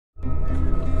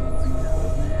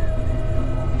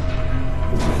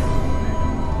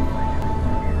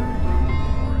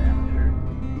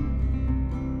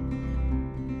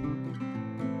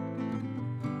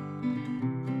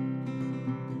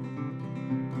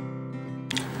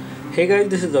Hey guys,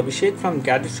 this is Abhishek from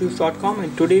gadgetsreviews.com,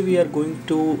 and today we are going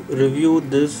to review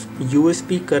this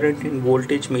USB current and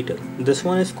voltage meter. This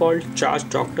one is called Charge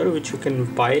Doctor, which you can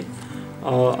buy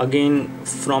again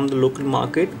from the local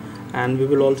market, and we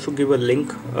will also give a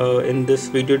link in this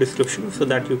video description so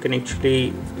that you can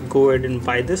actually go ahead and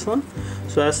buy this one.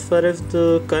 So as far as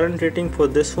the current rating for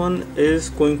this one is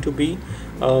going to be,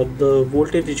 the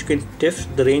voltage which you can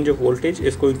test, the range of voltage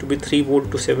is going to be 3 volt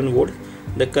to 7 volt.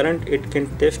 The current it can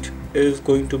test is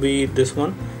going to be this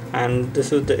one, and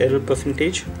this is the error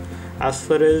percentage. As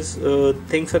far as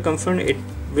things are concerned, it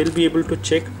will be able to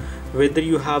check whether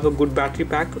you have a good battery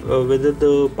pack, whether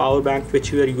the power bank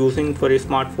which you are using for a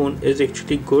smartphone is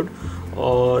actually good,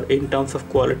 or in terms of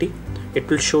quality. It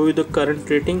will show you the current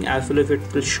rating as well as it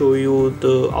will show you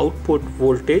the output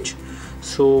voltage.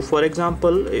 So for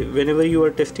example, whenever you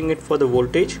are testing it for the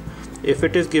voltage, if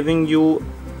it is giving you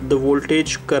the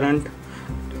voltage current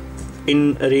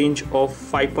in a range of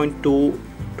 5.2 to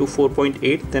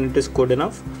 4.8, then it is good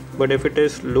enough. But if it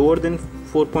is lower than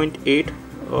 4.8,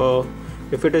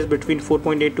 if it is between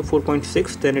 4.8 to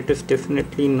 4.6, then it is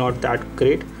definitely not that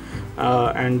great.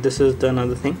 And this is the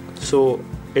another thing. So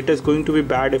it is going to be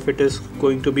bad if it is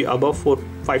going to be above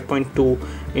 5.2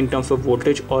 in terms of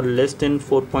voltage or less than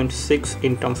 4.6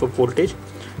 in terms of voltage.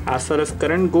 As far as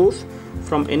current goes,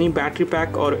 from any battery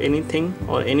pack or anything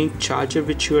or any charger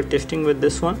which you are testing with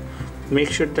this one, make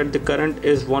sure that the current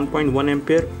is 1.1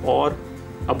 ampere or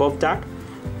above that,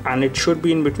 and it should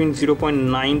be in between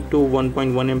 0.9 to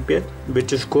 1.1 ampere,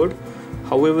 which is good.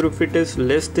 However, if it is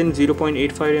less than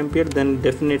 0.85 ampere, then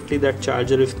definitely that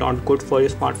charger is not good for your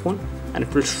smartphone, and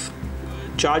it will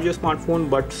charge your smartphone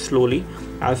but slowly.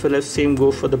 As well as same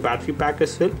goes for the battery pack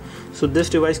as well. So this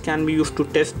device can be used to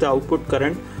test the output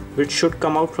current which should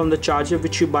come out from the charger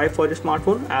which you buy for your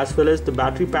smartphone, as well as the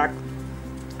battery pack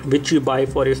which you buy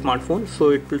for your smartphone. So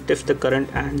it will test the current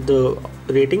and the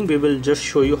rating. We will just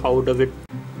show you how it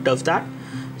does that.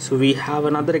 So we have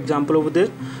another example over there.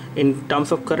 In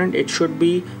terms of current, it should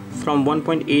be from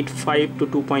 1.85 to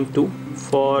 2.2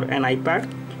 for an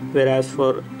iPad, whereas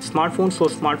for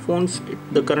smartphones,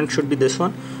 the current should be this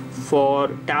one. For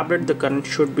tablet, the current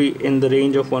should be in the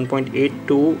range of 1.8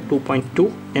 to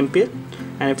 2.2 ampere,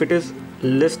 and if it is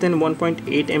less than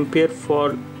 1.8 ampere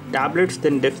for tablets,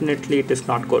 then definitely it is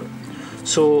not good.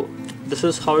 So this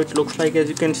is how it looks like. As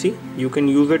you can see, you can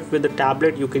use it with a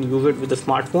tablet, you can use it with a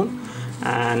smartphone,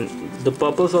 and the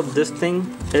purpose of this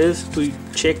thing is to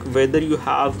check whether you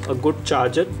have a good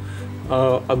charger,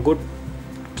 a good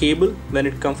cable when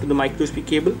it comes to the microUSB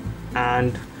cable,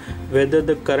 and whether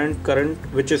the current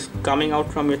which is coming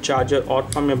out from your charger or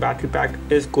from your battery pack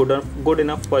is good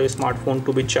enough for your smartphone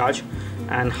to be charged,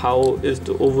 and how is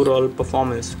the overall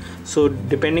performance. So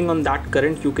depending on that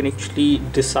current, you can actually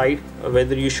decide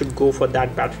whether you should go for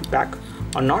that battery pack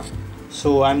or not.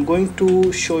 So I'm going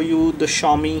to show you the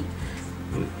Xiaomi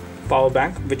power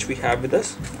bank which we have with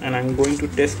us, and I'm going to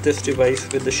test this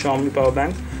device with the Xiaomi power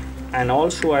bank, and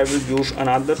also I will use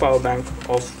another power bank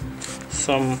of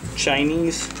some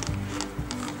Chinese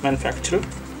manufacturer,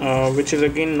 which is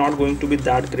again not going to be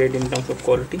that great in terms of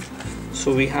quality.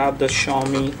 So we have the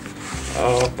Xiaomi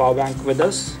power bank with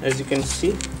us, as you can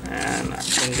see, and I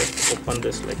can just open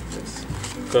this like this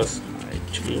because I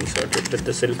actually inserted with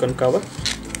the silicone cover.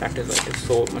 That is why it is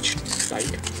so much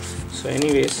tight. So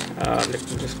anyways,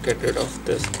 let me just get rid of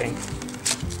this thing.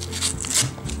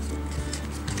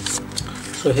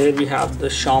 So here we have the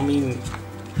Xiaomi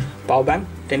power bank,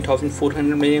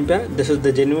 10,400 mAh. This is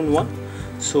the genuine one.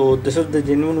 So this is the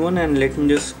genuine one, and let me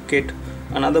just get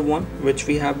another one which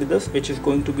we have with us, which is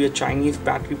going to be a Chinese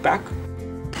battery pack.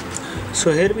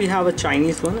 So here we have a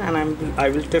Chinese one, and I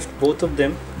will test both of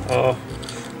them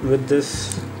with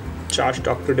this Charge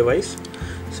Doctor device.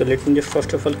 So let me just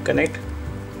first of all connect.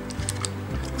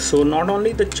 So not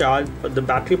only the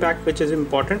battery pack which is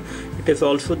important, it is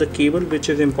also the cable which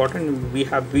is important.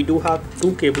 We do have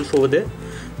two cables over there.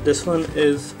 This one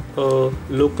is a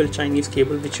local Chinese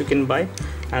cable which you can buy,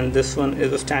 and this one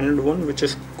is a standard one which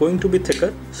is going to be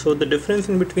thicker. So the difference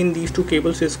in between these two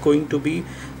cables is going to be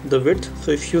the width.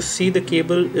 So if you see the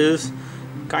cable is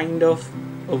kind of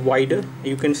wider,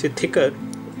 you can see thicker,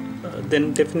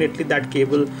 then definitely that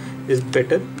cable is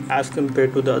better as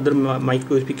compared to the other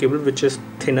microUSB cable which is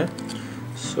thinner.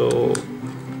 So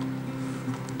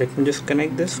let me just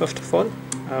connect this first of all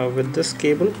with this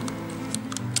cable,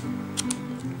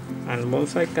 and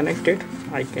once I connect it,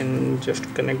 I can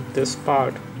just connect this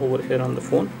part over here on the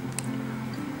phone,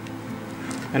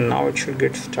 and now it should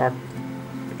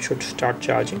start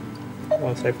charging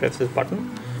once I press this button.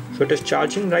 So it is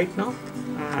charging right now,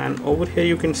 and over here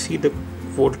you can see the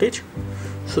voltage.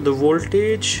 So the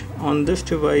voltage on this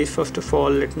device, first of all,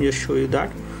 let me just show you that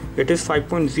it is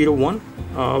 5.01,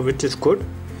 which is good,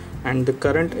 and the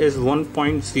current is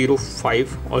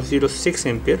 1.05 or 06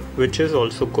 ampere, which is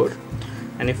also good.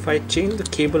 And if I change the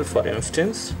cable, for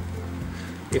instance,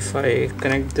 if I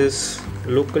connect this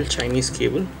local Chinese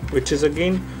cable, which is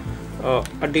again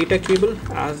a data cable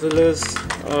as well as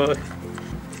a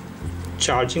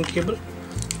charging cable,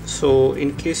 so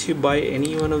in case you buy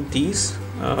any one of these,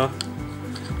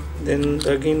 then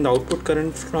again the output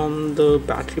current from the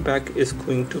battery pack is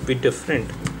going to be different,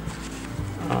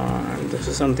 and this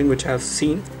is something which I have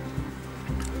seen.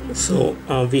 So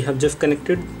we have just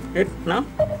connected it now,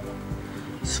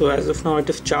 so as of now it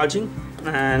is charging,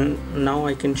 and now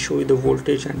I can show you the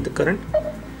voltage and the current.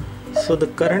 So the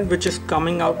current which is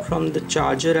coming out from the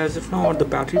charger as of now, or the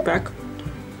battery pack,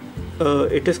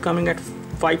 it is coming at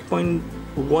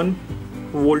 5.1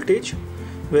 voltage,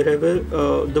 wherever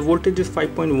the voltage is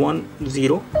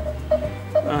 5.10,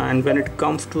 and when it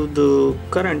comes to the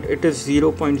current, it is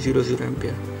 0.00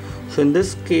 ampere. So in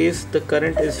this case the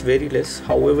current is very less,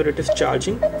 however it is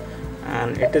charging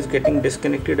and it is getting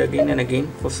disconnected again and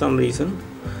again for some reason.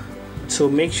 So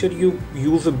make sure you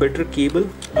use a better cable.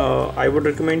 I would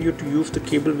recommend you to use the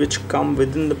cable which come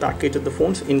within the package of the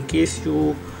phones. In case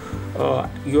you are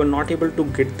not able to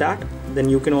get that, then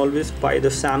you can always buy the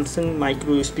Samsung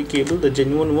MicroUSB cable, the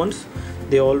genuine ones.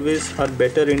 They always are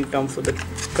better in terms of the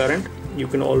current. You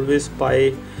can always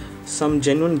buy some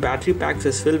genuine battery packs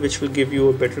as well, which will give you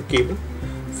a better cable.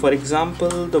 For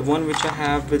example, the one which I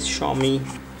have with Xiaomi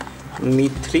Mi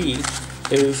 3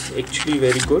 is actually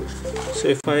very good. So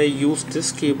if I use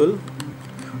this cable,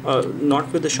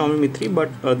 not with the Xiaomi Mi 3, but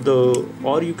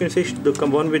or you can say the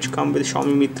one which come with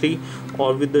Xiaomi Mi 3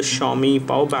 or with the Xiaomi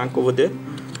power bank over there,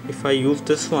 if I use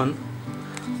this one,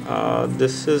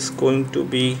 this is going to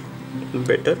be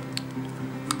better,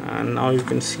 and now you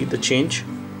can see the change.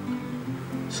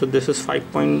 So this is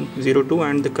 5.02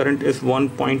 and the current is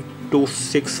 1.26,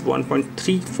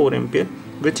 1.34 ampere,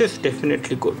 which is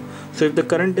definitely good. So if the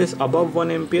current is above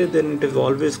 1 ampere, then it is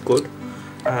always good.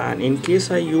 And in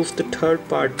case I use the third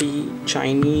party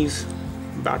Chinese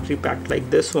battery pack like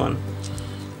this one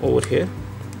over here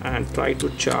and try to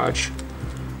charge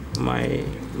my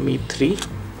Mi 3,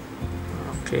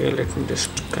 okay, let me just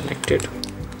connect it.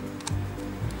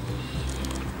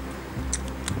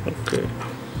 Okay,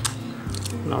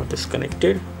 now it is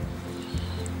connected,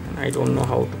 and I don't know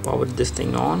how to power this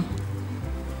thing on.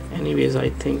 Anyways, I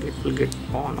think it will get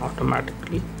on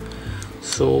automatically.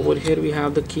 So over here we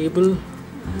have the cable,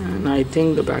 and I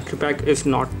think the battery pack is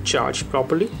not charged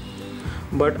properly.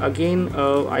 But again,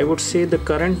 I would say the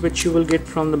current which you will get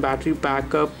from the battery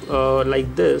backup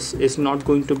like this is not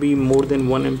going to be more than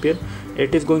 1 ampere.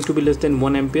 It is going to be less than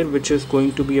 1 ampere, which is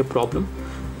going to be a problem.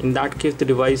 In that case, the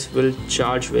device will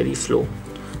charge very slow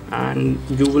and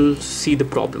you will see the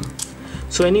problem.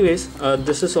 So anyways,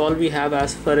 this is all we have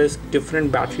as far as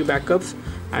different battery backups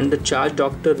and the Charge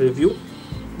Doctor review.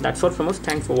 That's all from us.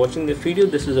 Thanks for watching this video.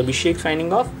 This is Abhishek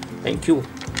signing off. Thank you.